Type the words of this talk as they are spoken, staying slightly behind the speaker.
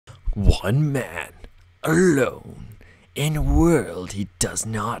One man, alone, in a world he does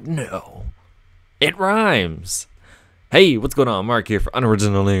not know. It rhymes. Hey, what's going on? Mark here for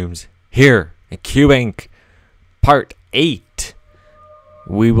Unoriginalnoobs. Here at Cube Inc. Part 8.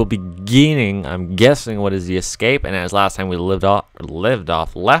 We will be beginning, I'm guessing, what is the escape, and as last time we left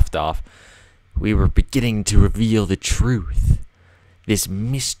off, we were beginning to reveal the truth. This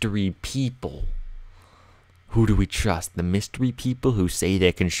mystery people. Who do we trust? The mystery people who say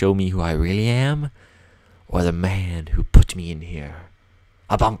they can show me who I really am? Or the man who put me in here?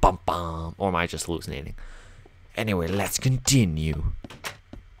 A-bum-bum-bum. Or am I just hallucinating? Anyway, let's continue.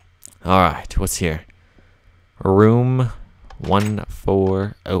 Alright, what's here? Room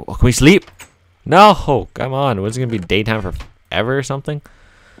 140. Oh, can we sleep? No! Come on. What's it going to be daytime forever or something?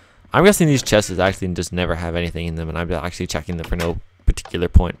 I'm guessing these chests actually just never have anything in them, and I'm actually checking them for no particular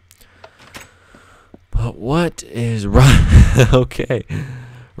point. But what is run? Okay.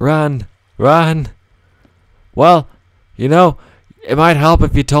 Run. Well, you know, it might help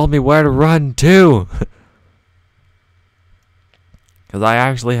if you told me where to run too. Because I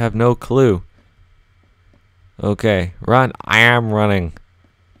actually have no clue. Okay, run. I am running.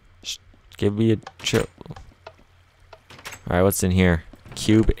 Just give me a chill. Alright, what's in here?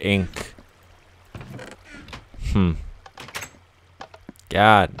 Cube Inc.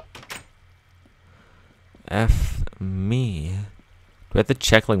 God. F me. Do we have to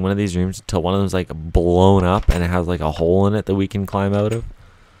check like one of these rooms until one of them's like blown up and it has like a hole in it that we can climb out of?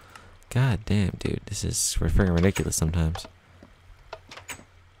 God damn, dude. This is freaking ridiculous sometimes.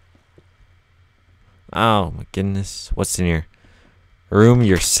 Oh my goodness. What's in here? Room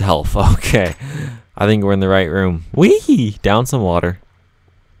yourself. Okay. I think we're in the right room. Whee! Down some water.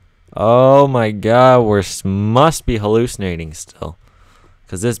 Oh my god. We must be hallucinating still.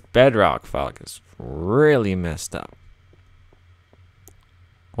 Because this bedrock fog is really messed up.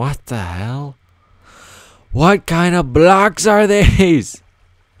 What the hell? What kind of blocks are these?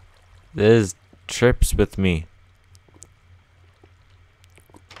 This trips with me.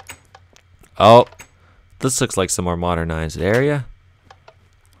 Oh, this looks like some more modernized area.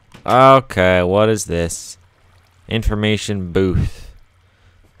 Okay, what is this? Information booth.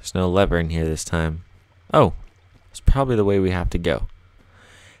 There's no lever in here this time. Oh, it's probably the way we have to go.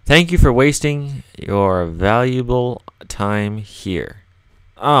 Thank you for wasting your valuable time here.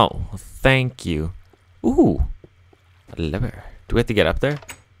 Oh, thank you. Ooh, a lever. Do we have to get up there?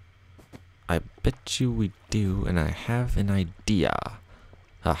 I bet you we do, and I have an idea.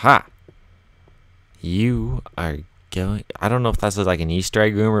 Haha. You are going... I don't know if that's like an Easter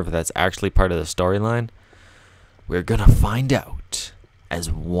egg room or if that's actually part of the storyline. We're gonna find out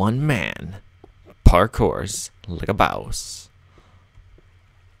as one man parkours like a boss.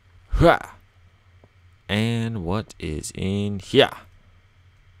 Ha! And what is in here?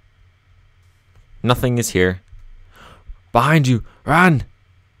 Nothing is here. Behind you! Run!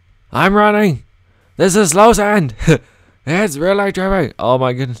 I'm running! This is slow sand! It's really driving! Oh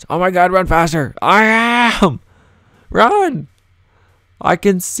my goodness. Oh my god, run faster! I am! Run! I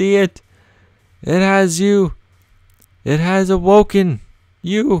can see it! It has you! It has awoken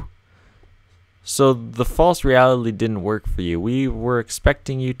you! So the false reality didn't work for you. We were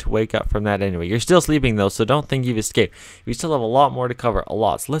expecting you to wake up from that anyway. You're still sleeping though, so don't think you've escaped. We still have a lot more to cover. A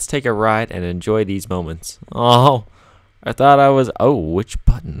lot. So let's take a ride and enjoy these moments. Oh, I thought I was... Oh, which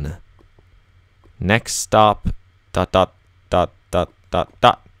button? Next stop... ...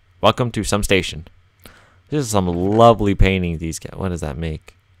 Welcome to some station. This is some lovely paintings these guys... What does that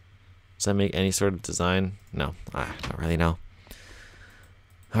make? Does that make any sort of design? No, I don't really know.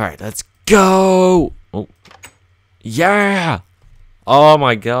 Alright, let's go! Oh. Yeah! Oh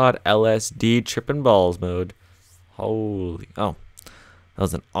my god, LSD tripping balls mode. Holy... Oh. That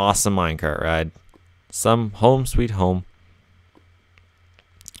was an awesome minecart ride. Some home sweet home.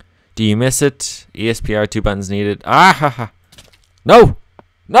 Do you miss it? ESPR 2 buttons needed. Ah ha ha! No!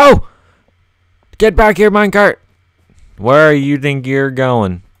 No! Get back here, minecart! Where you think you're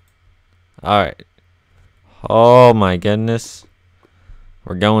going? Alright. Oh my goodness.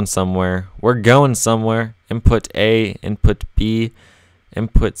 We're going somewhere. We're going somewhere. Input A, input B,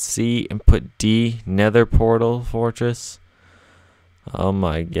 input C, input D. Nether portal fortress. Oh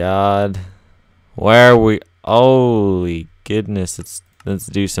my god. Where are we? Holy goodness. Let's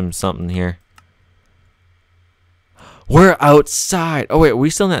do something here. We're outside. Oh wait, are we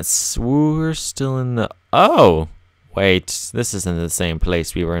still in that? We're still in the... Oh! Wait, this isn't the same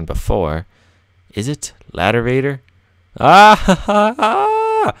place we were in before. Is it? Ladder Vader? Ah ha ha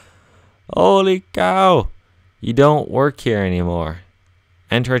ha! Holy cow! You don't work here anymore.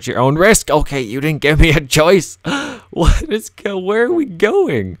 Enter at your own risk. Okay, you didn't give me a choice. Where are we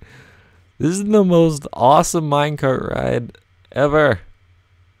going? This is the most awesome minecart ride ever.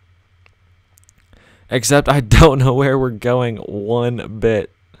 Except I don't know where we're going one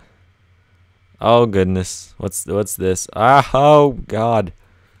bit. Oh goodness. What's this? Oh god.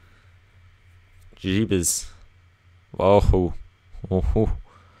 Jeebus. Whoa. Whoa.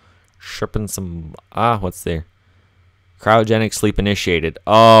 Shipping some what's there? Cryogenic sleep initiated.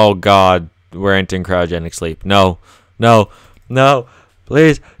 Oh god. We're entering cryogenic sleep. No.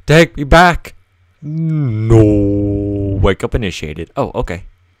 Please take me back. No. Wake up initiated. Oh, okay.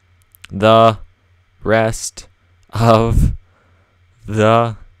 The rest of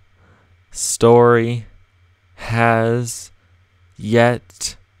the story has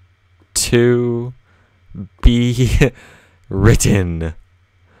yet to be written.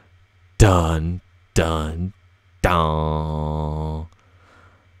 Dun, dun, dun.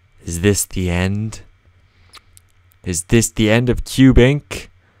 Is this the end? Is this the end of Cube Inc?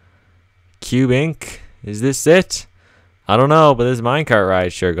 Cube Inc? Is this it? I don't know, but this minecart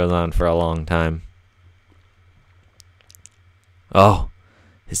ride sure goes on for a long time. Oh,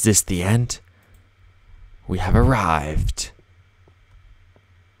 is this the end? We have arrived.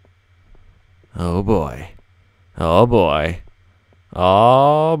 Oh boy. Oh boy.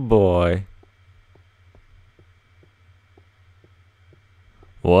 Oh boy.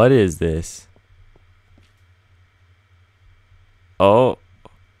 What is this? Oh.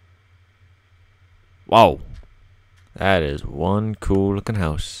 Wow. That is one cool looking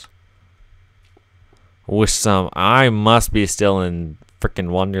house. With some, I must be still in freaking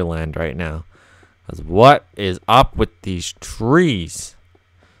Wonderland right now. 'Cause what is up with these trees?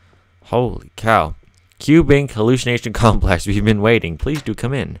 Holy cow. Cube Inc. Hallucination Complex. We've been waiting. Please do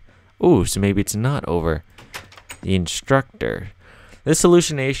come in. Ooh, so maybe it's not over. The instructor. This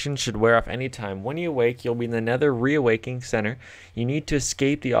hallucination should wear off any time. When you awake, you'll be in the Nether Reawakening Center. You need to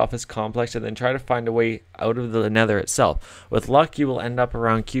escape the office complex and then try to find a way out of the Nether itself. With luck, you will end up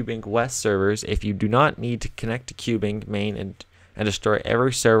around Cube Inc. West servers. If you do not need to connect to Cube Inc. main and destroy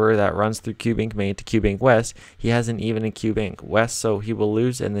every server that runs through Cube Inc. main to Cube Inc. West, he hasn't even in Cube Inc. West, so he will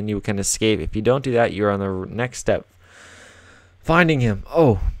lose and then you can escape. If you don't do that, you're on the next step. Finding him.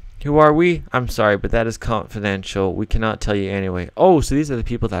 Oh. Who are we? I'm sorry, but that is confidential. We cannot tell you anyway. Oh, so these are the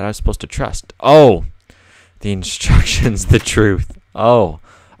people that I'm supposed to trust. Oh, the instructions, the truth. Oh,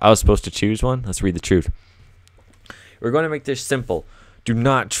 I was supposed to choose one? Let's read the truth. We're going to make this simple. Do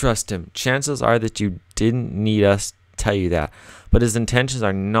not trust him. Chances are that you didn't need us to tell you that. But his intentions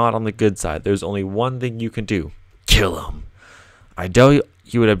are not on the good side. There's only one thing you can do. Kill him. I know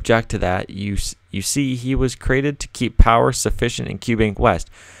you would object to that. You see, he was created to keep power sufficient in Cube Inc. West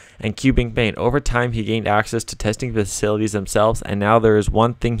and Cube Inc. Main. Over time, he gained access to testing facilities themselves, and now there is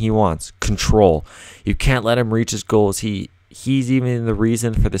one thing he wants: control. You can't let him reach his goals. He's even the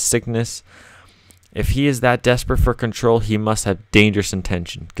reason for the sickness. If he is that desperate for control, he must have dangerous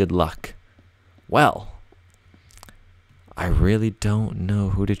intention. Good luck. Well, I really don't know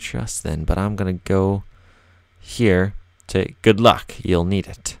who to trust then, but I'm going to go here to good luck. You'll need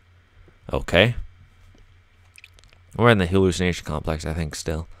it. Okay. We're in the hallucination complex, I think,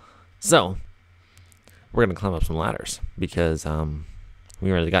 still. So, we're going to climb up some ladders because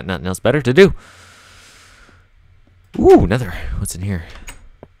we really got nothing else better to do. Ooh, nether. What's in here?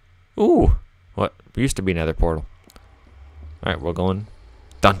 Ooh, what? Used to be nether portal. All right, we're going.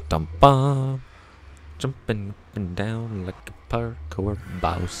 Dun dun bum. Jumping up and down like a parkour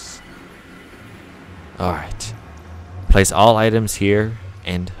boss. All right. Place all items here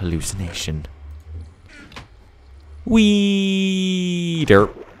and hallucination.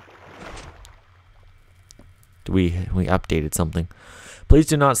 Derp. We updated something. Please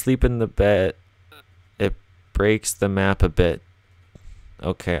do not sleep in the bed. It breaks the map a bit.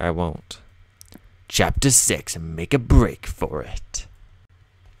 Okay, I won't. Chapter 6, make a break for it.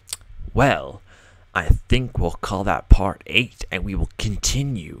 Well, I think we'll call that part 8, and we will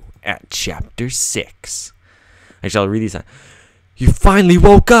continue at chapter 6. I shall read these. You finally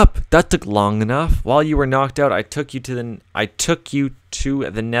woke up. That took long enough. While you were knocked out, I took you to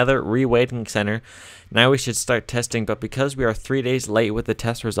the Nether Reawakening Center. Now we should start testing, but because we are 3 days late with the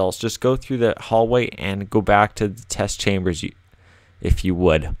test results, just go through the hallway and go back to the test chambers if you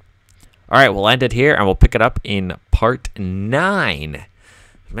would. All right, we'll end it here and we'll pick it up in part 9.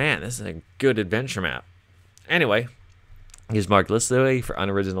 Man, this is a good adventure map. Anyway, here's Mark Listoway for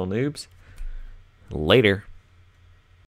Unoriginal Noobs. Later.